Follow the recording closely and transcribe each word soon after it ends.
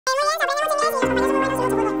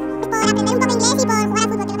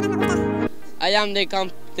am the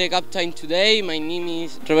captain today. My name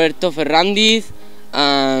is Roberto Ferrandiz,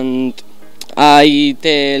 and I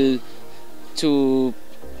tell two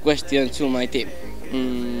questions to my team.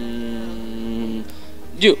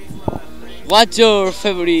 You, what's your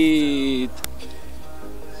favorite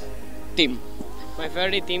team? My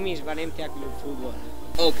favorite team is Valencia Club Football.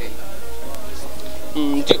 Okay.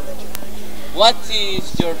 You, what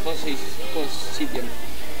is your position?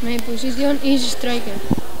 My position is striker.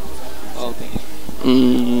 Okay.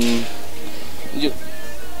 You,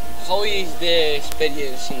 how is the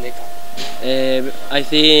experience in the camp? I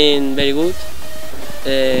think very good,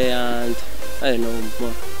 and I don't know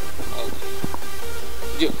more. Okay.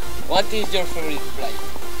 You, what is your favorite player?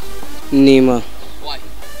 Nima, Why?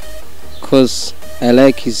 cause I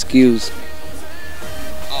like his skills.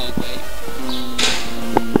 Okay.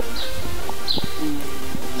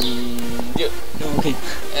 You, Okay,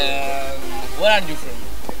 where are you from?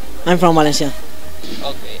 I'm from Valencia.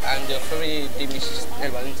 Okay, and your favorite team is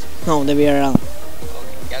El Valencia. No, the other around.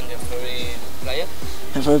 Okay, and your favorite player?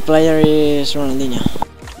 My favorite player is Ronaldinho.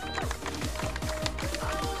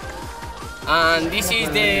 And this is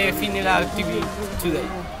the final activity today.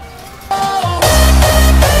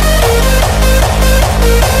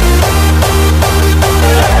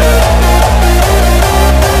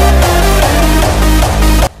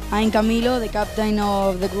 I'm Camilo, the captain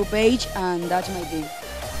of the group H, and that's my team.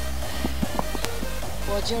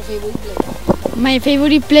 What's your favorite player? My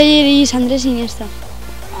favorite player is Andrés Iniesta.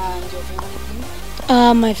 And your favorite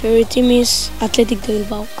team? My favorite team is Athletic de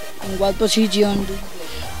Bilbao. In what position do you play?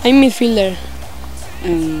 I'm midfielder.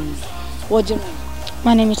 And what's your name?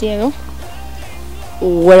 My name is Diego.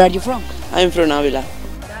 Where are you from? I'm from Avila.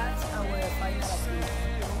 That's our final activity.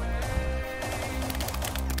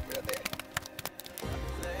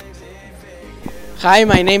 Hi,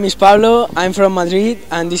 my name is Pablo. I'm from Madrid,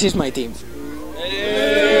 and this is my team.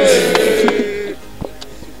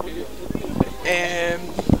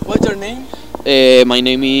 What's your name? My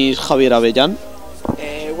name is Javier Avellán.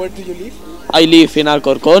 Where do you live? I live in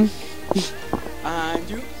Alcorcón. And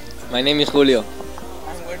you? My name is Julio.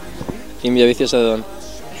 And where do you live? In Villaviciosa de Don.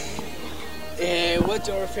 What's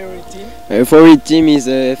your favorite team? My favorite team is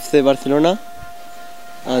FC Barcelona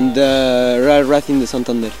and Real Racing de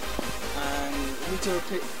Santander. And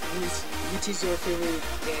which is your favorite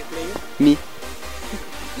player? Me.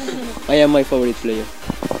 I am my favorite player.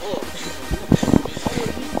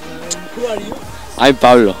 Who are you? I'm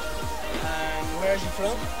Pablo. And where are you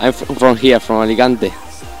from? I'm from here, from Alicante.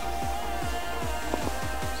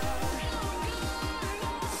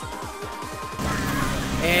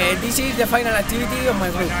 This is the final activity of my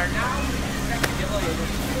group.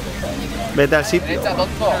 Vete al sitio.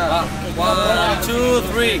 1, 2,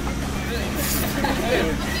 3.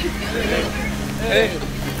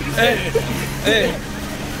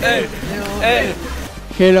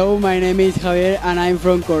 Hello, my name is Javier and I'm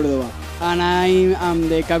from Córdoba. And I am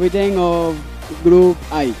the captain of Group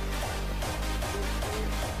I.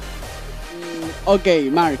 Okay,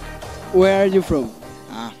 Mark, where are you from?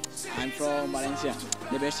 I'm from Valencia,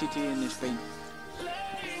 the best city in Spain.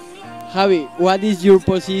 Javi, what is your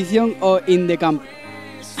position in the camp?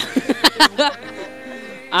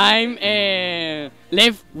 I'm a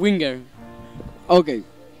left winger. Okay.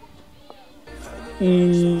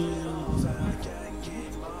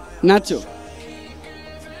 Nacho,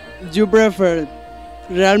 you prefer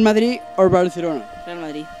Real Madrid or Barcelona? Real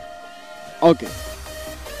Madrid. Okay.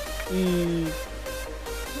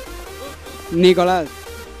 Nicolás,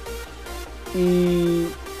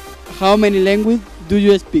 how many languages do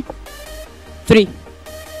you speak? 3.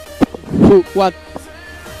 What?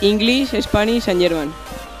 English, Spanish and German.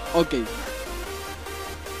 Okay.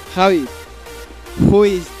 Javi, who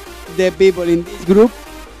is the people in this group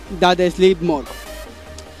that sleep more?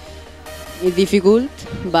 It's difficult,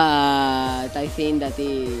 but I think that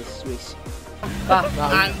is Luis.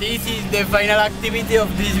 And this is the final activity of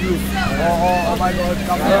this group. Oh my God!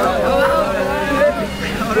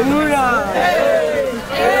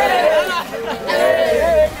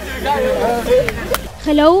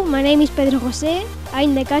 Hello, my name is Pedro José.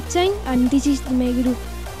 I'm the captain and this is my group.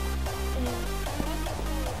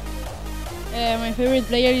 My favorite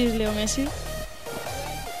player is Leo Messi.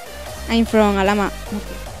 I'm from Alama.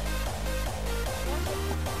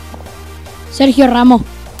 Sergio Ramos.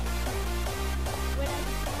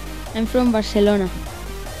 I'm from Barcelona.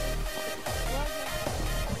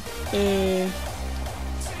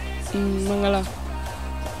 Mangala.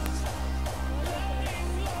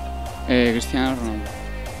 Cristiano Ronaldo.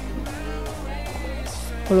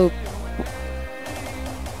 Club.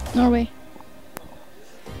 Norway.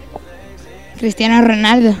 Cristiano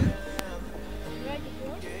Ronaldo.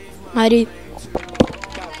 Madrid.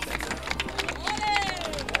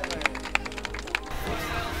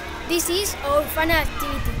 This is our fun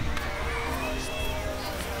activity.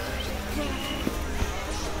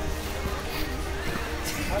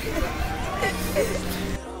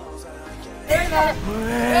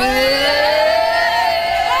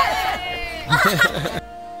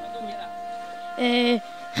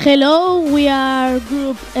 Hello, we are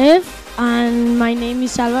Group F and my name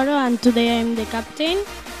is Álvaro and today I'm the captain.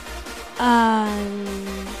 And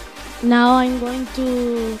now I'm going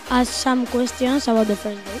to ask some questions about the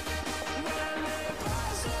first day.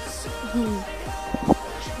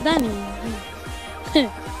 Danny,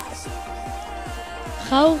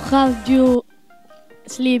 how have you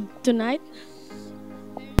slept tonight?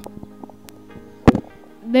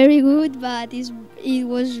 Very good, but it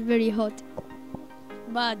was very hot.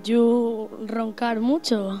 But you roncar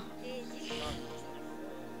mucho.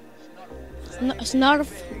 Snarf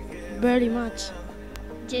very much.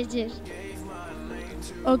 Yes, yes.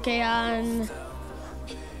 Okay, and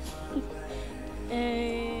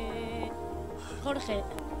Jorge,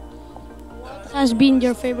 what has been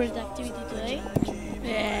your favorite activity today?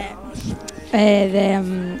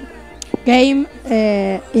 The game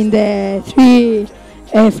in the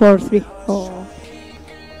 3-4-3.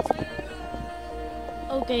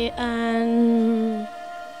 Okay, and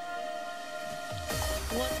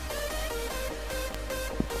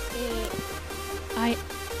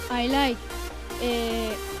I like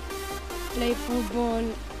play football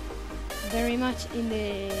very much in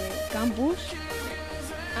the campus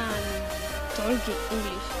and talk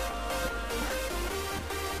English.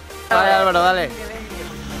 Dale, Álvaro, dale.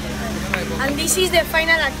 And this is the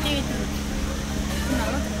final activity.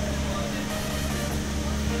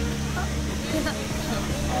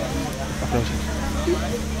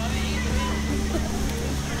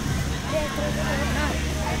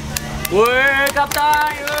 ¡Ué,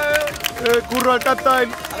 captain! ¡Curro al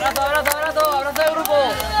captain! ¡Abrazo, abrazo, abrazo! ¡Abrazo de grupo!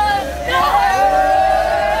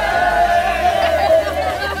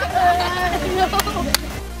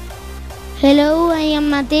 Hello, I am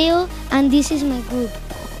Mateo and this is my group.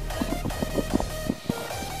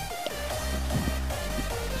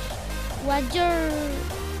 What's your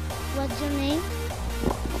name?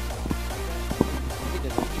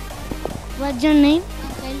 What's your name?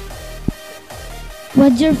 Ángel.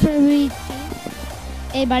 What's your favorite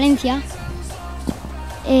team? Valencia.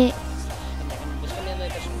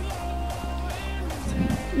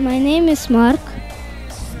 My name is Mark.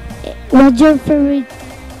 What's your favorite team?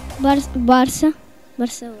 Barça.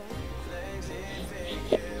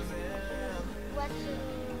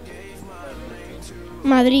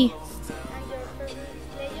 Madrid.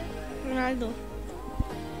 Ronaldo.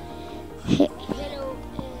 Hello,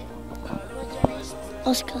 what's your name?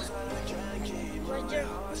 Oscar. What's your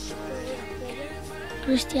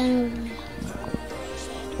Cristiano Ronaldo.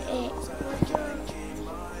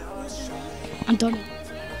 Antonio.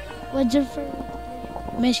 What's your favorite?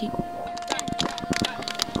 Messi.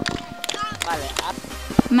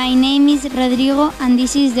 My name is Rodrigo and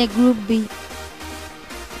this is the group B.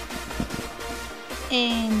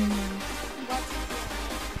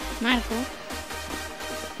 Marco.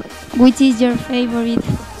 Which is your favorite?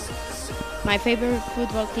 My favorite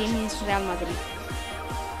football team is Real Madrid.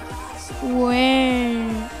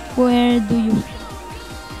 Where do you?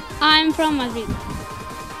 I'm from Madrid.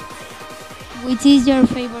 Which is your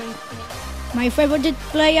favorite? My favorite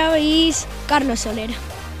player is Carlos Soler.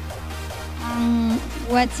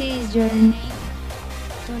 What is your name?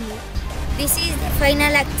 Tony. This is the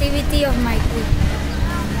final activity of my group.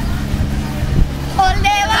 All the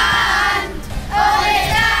band, all the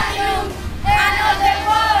stadium, and all the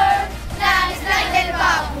world dance like the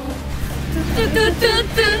babu.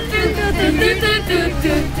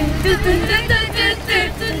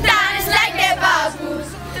 Dance like the babu.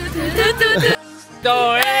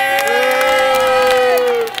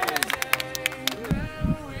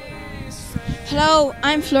 Hello,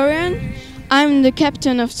 I'm Florian. I'm the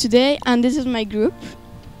captain of today and this is my group.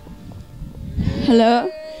 Hello.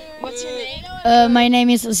 What's your name? My name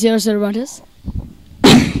is Osir Cervantes.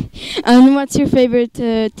 And what's your favorite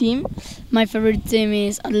team? My favorite team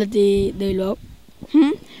is Atleti de Bilbao.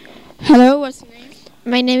 Hello, what's your name?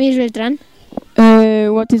 My name is Beltran.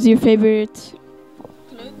 What is your favorite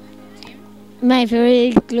club? My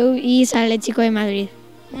favorite club is Atlético de Madrid.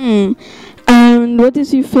 And what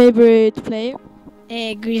is your favorite player?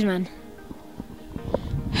 Griezmann.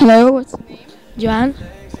 Hello, what's your name? Joan.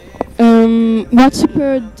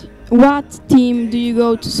 What team do you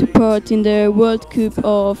go to support in the World Cup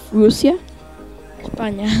of Russia?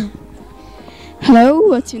 España. Hello,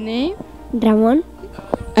 what's your name? Ramón.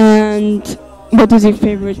 And what is your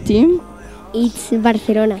favorite team? It's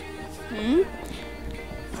Barcelona.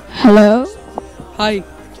 Hello. Hi,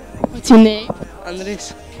 What's your name?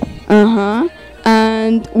 Andrés.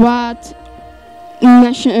 And what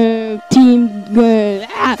national team?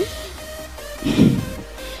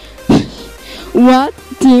 What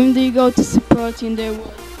team do you go to support in the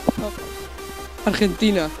World Cup?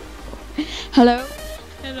 Argentina. Hello.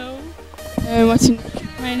 Hello, What's your name?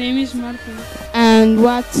 my name is Martin. And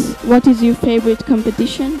what is your favorite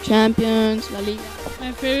competition? Champions, La Liga.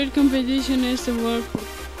 My favorite competition is the World Cup.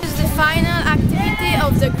 This is the final activity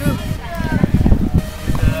of the group.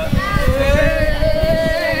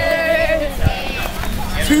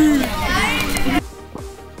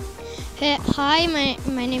 Hi,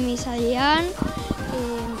 my name is Adrián.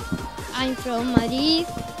 I'm from Madrid.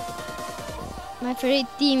 My favorite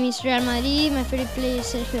team is Real Madrid. My favorite player is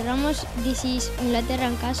Sergio Ramos. This is Inglaterra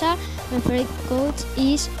and Casa. My favorite coach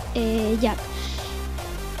is Jack.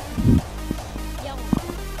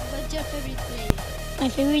 What's your favorite player? My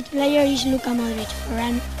favorite player is Luka Modric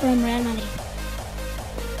from Real Madrid.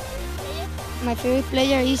 My favorite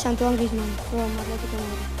player is Antoine Griezmann from Atletico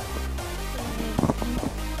Madrid.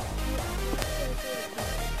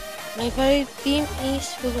 My favorite team is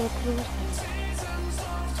Fútbol Club Barcelona.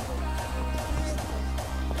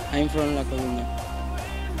 I'm from La Coruña.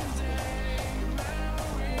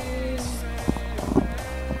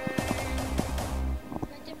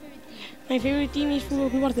 My favorite team is Fútbol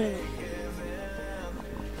Club Barcelona.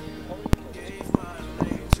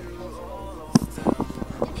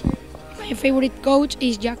 My favorite coach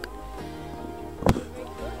is Jack.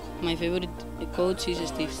 My favorite coach is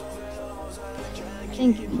Steve.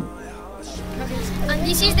 Thank you. And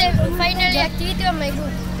this is the final activity of my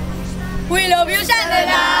group. We love you,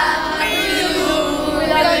 Sunderland!